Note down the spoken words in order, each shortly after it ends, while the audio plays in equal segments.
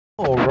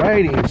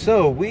Alrighty,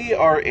 so we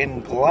are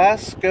in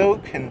Glasgow,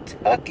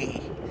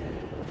 Kentucky.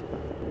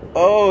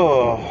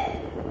 Oh,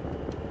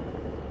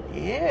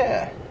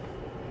 yeah,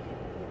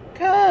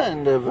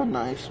 kind of a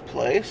nice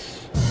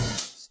place.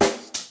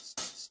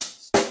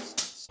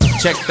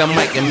 Check the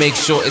mic and make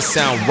sure it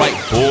sound right,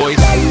 boys.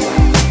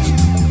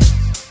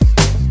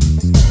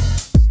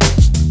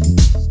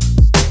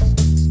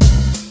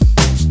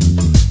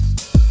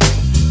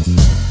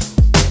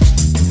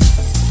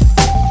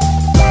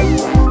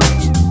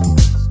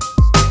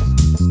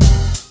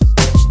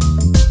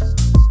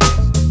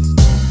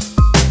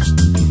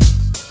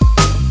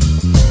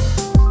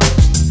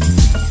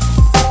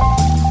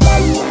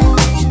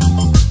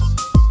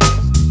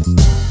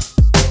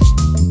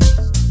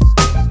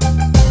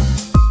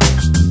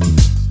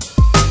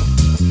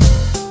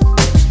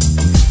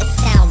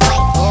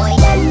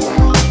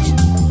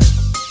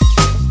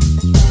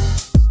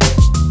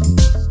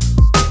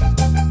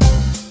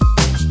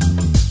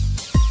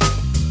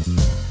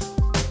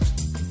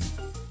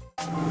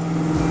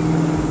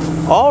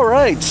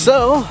 Alright,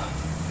 so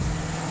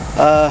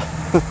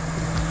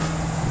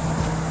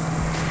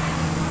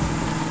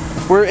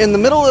we're in the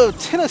middle of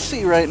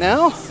Tennessee right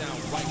now,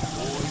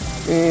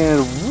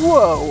 and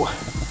whoa,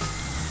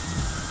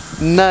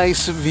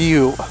 nice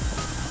view.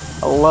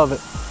 I love it.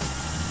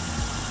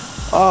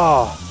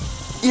 Oh,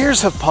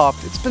 ears have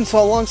popped. It's been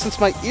so long since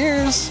my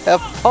ears have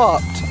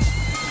popped.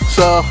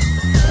 So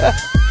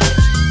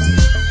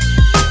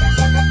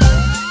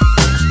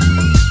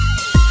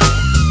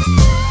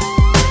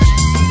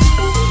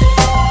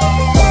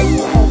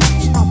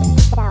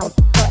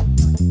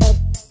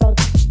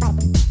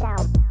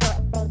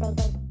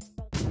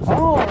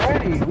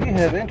alrighty, we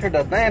have entered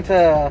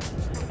Atlanta.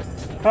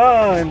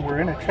 Oh, and we're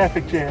in a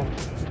traffic jam.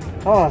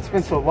 Oh, it's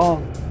been so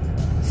long.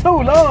 So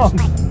long!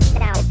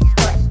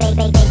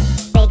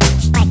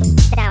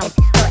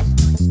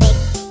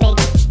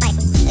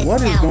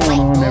 What is going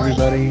on,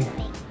 everybody?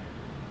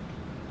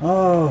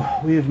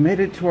 Oh, we have made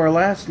it to our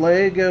last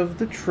leg of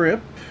the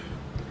trip.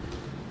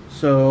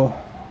 So,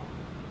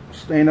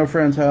 staying at a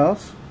friend's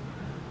house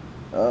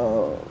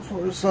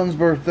for his son's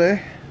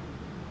birthday.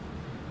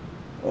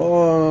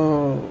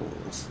 Oh,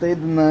 stayed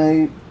the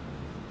night.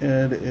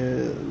 It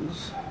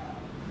is.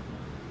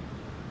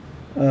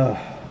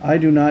 I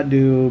do not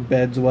do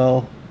beds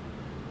well.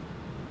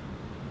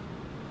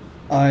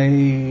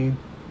 I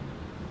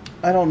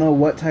don't know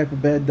what type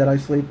of bed that I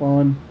sleep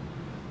on,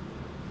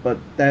 but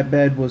that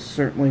bed was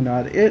certainly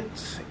not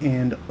it.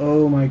 And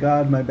oh my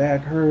God, my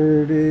back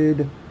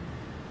hurted.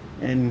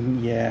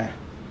 And yeah.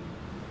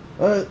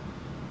 But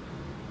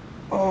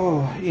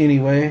oh,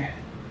 anyway,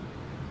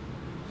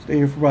 stay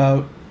here for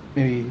about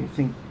maybe I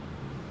think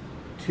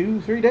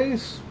 2-3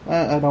 days.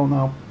 I don't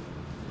know.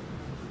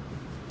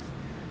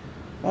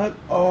 But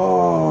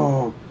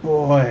oh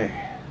boy,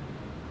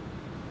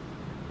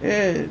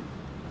 it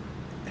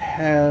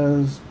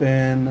has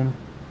been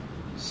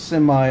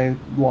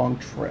semi-long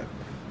trip.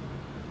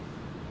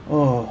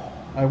 Oh,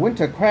 I went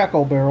to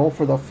Crackle Barrel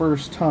for the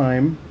first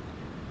time.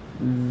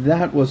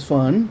 That was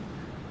fun.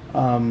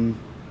 And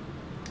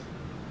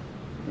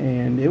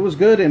it was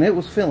good and it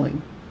was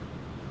filling.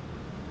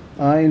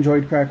 I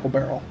enjoyed Crackle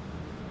Barrel.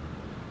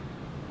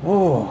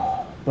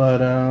 Oh,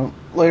 but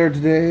later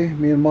today,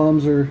 me and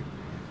Moms are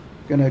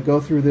gonna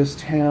go through this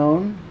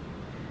town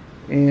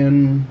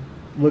and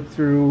look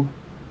through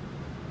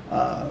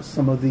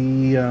some of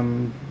the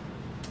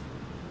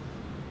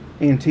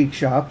antique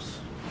shops.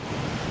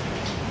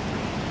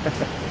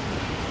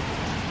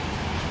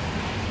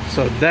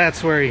 So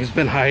that's where he's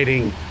been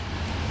hiding.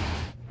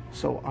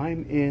 So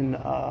I'm in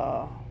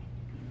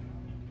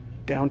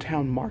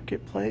downtown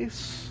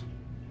Marketplace,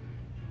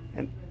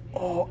 and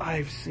oh,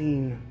 I've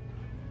seen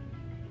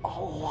a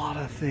lot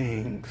of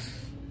things.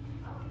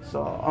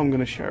 So I'm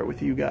gonna share it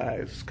with you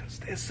guys because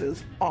this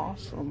is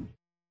awesome.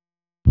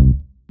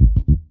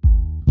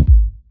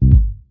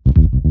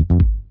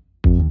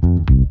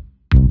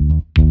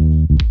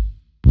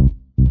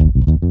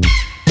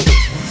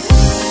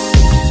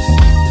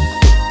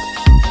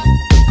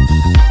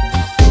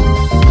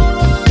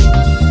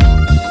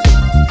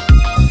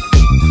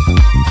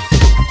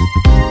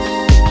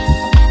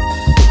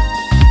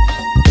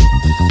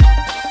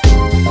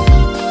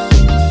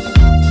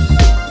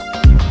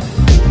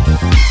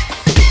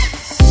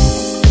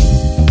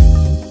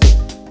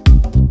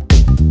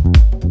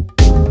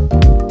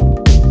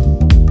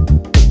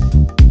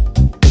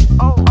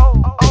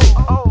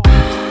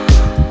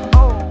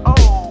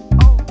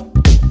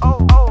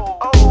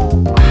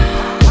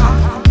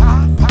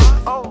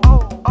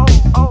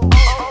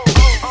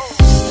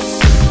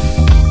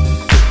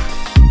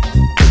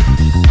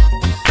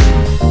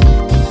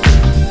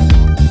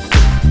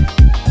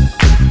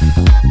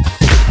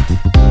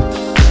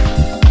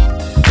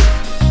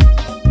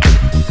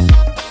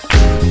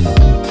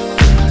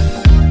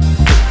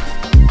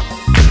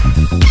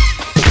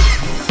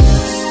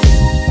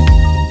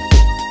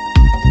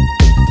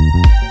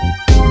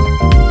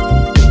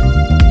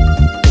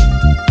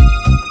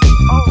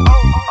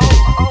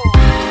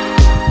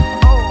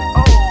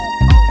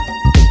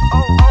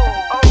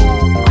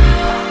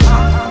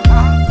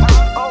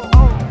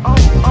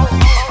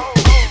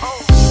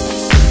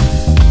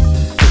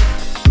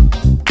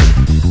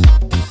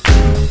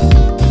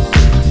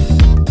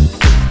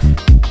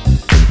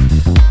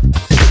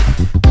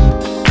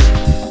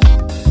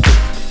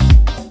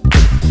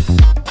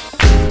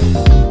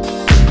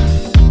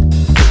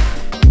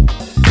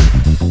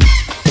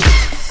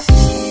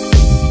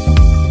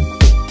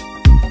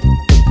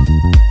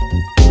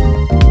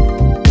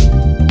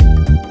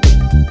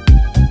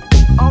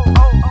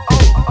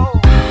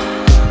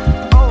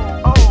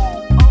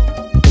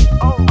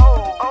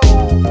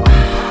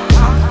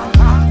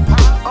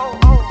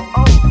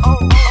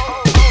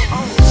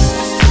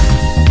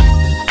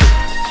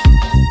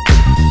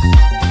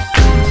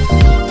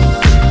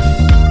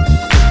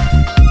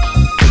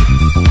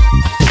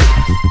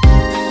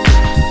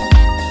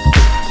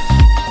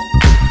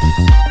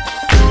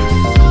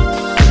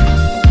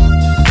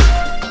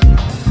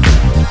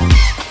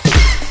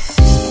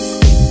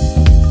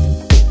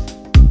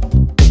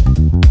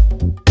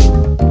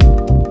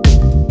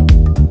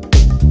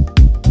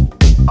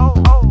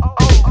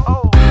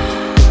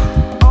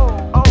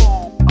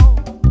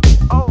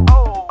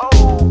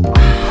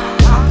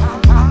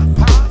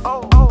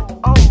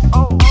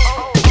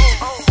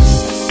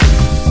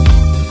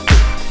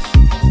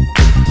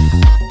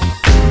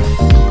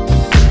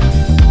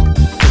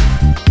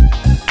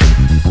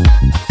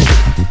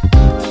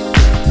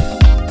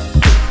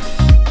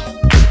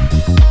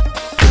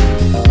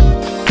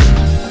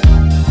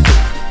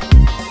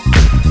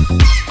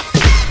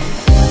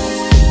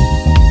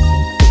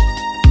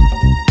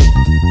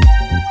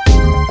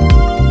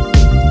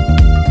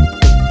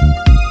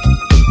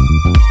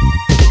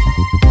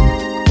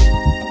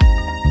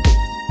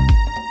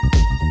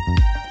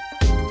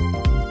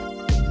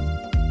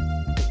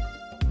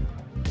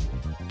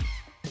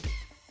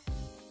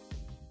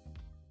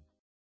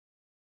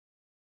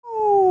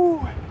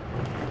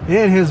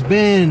 It has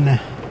been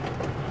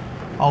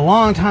a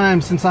long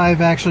time since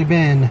I've actually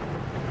been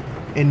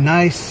in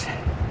nice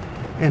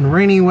and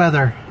rainy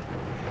weather.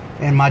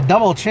 And my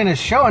double chin is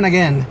showing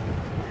again.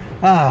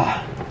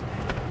 But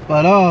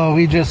oh,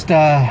 we just,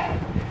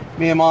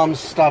 me and Mom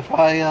stopped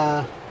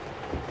by,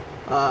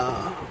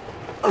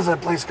 what's that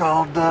place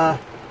called?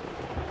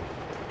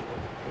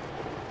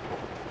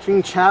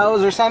 Ching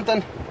Chow's or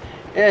something?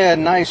 Yeah,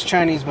 nice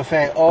Chinese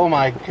buffet. Oh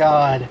my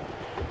God.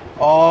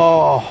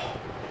 Oh,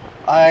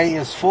 eye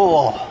is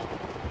full.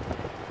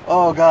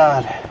 Oh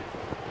God.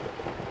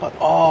 But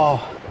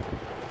oh,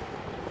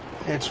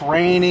 it's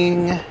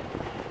raining.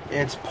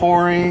 It's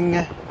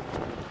pouring.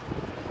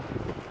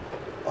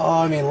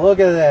 Oh, I mean, look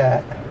at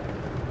that.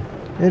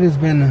 It has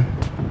been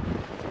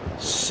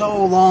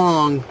so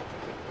long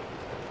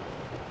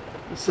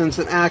since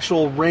an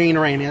actual rain.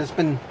 It's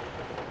been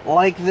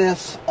like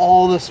this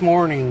all this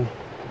morning.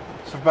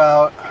 It's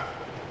about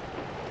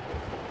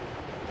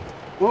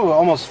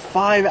almost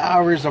 5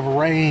 hours of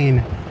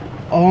rain.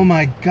 Oh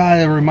my God,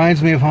 it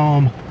reminds me of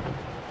home.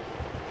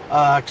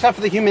 Except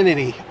for the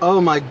humidity. Oh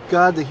my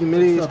God, the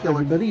humidity is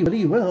killing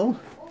everybody. Well,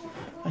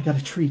 I got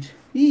a treat.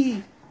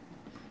 It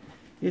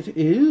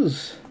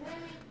is.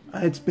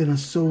 It's been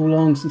so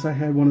long since I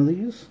had one of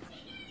these.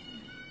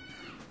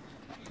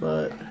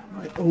 But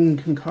my own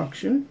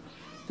concoction.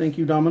 Thank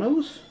you,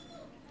 Domino's.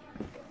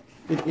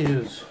 It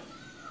is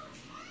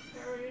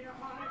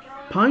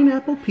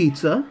pineapple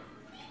pizza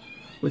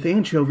with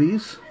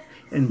anchovies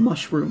and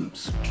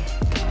mushrooms.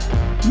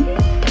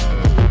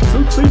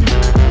 So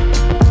exciting.